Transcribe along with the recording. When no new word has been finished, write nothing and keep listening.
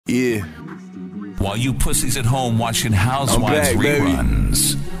Yeah. While you pussies at home watching Housewives back,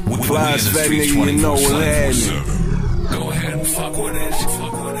 reruns, we in the streets 24/7. Go ahead and fuck with it.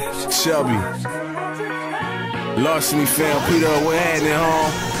 Chubby. Larceny fam, Peter, what happening, home?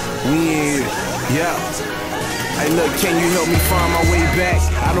 We in, yeah. Hey look, can you help me find my way back?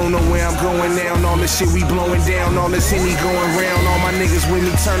 I don't know where I'm going now. All this shit we blowing down, all this Henny going round. All my niggas with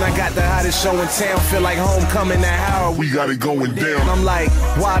me turn, I got the hottest show in town. Feel like homecoming at Howard, we got it going down. I'm like,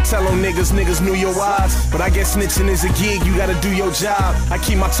 why I tell them niggas knew your odds? But I guess snitching is a gig, you gotta do your job. I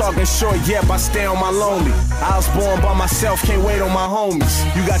keep my talking short, yep, I stay on my lonely. I was born by myself, can't wait on my homies.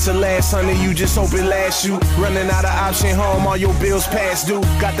 You got your last honey, you just hope it lasts you. Running out of option home, all your bills past due.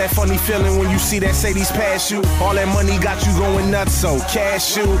 Got that funny feeling when you see that Sadie's pass you. All that money got you going nuts, so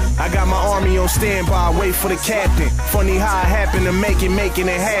cash you. I got my army on standby, wait for the captain. Funny how it happened to making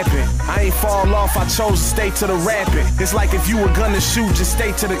it happen. I ain't fall off, I chose to stay to the rapping. It's like if you were gonna shoot, just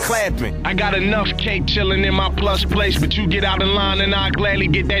stay to the clapping. I got enough cake chilling in my plus place, but you get out of line and I'll gladly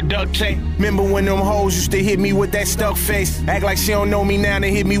get that duct tape. Remember when them hoes used to hit me with that stuck face? Act like she don't know me now,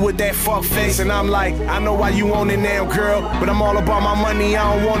 they hit me with that fuck face. And I'm like, I know why you want it now, girl, but I'm all about my money, I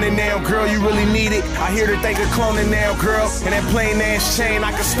don't want it now, girl. You really need it? I hear the think of cloning now, girl. And that plain ass chain,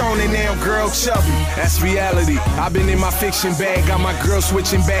 I can stone it now, girl. Chubby, that's reality. I've been in my fiction bag, got my girl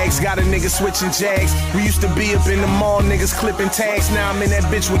switching bags, got a nigga switching jags. We used to be up in the mall, niggas clipping tags. Now I'm in that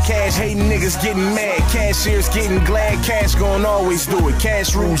bitch with cash, hating niggas getting mad. Cashiers getting glad, cash gon' always do it.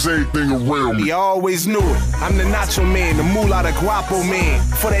 Cash rules everything around me, I always knew it. I'm the nacho man, the moolah, the guapo man.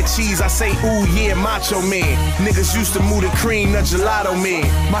 For that cheese, I say, ooh yeah, macho man. Niggas used to move the cream, the gelato man.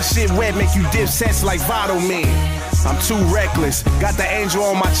 My shit wet, make you dip sets like Vado man. I'm too reckless, got the angel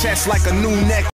on my chest like a new neck.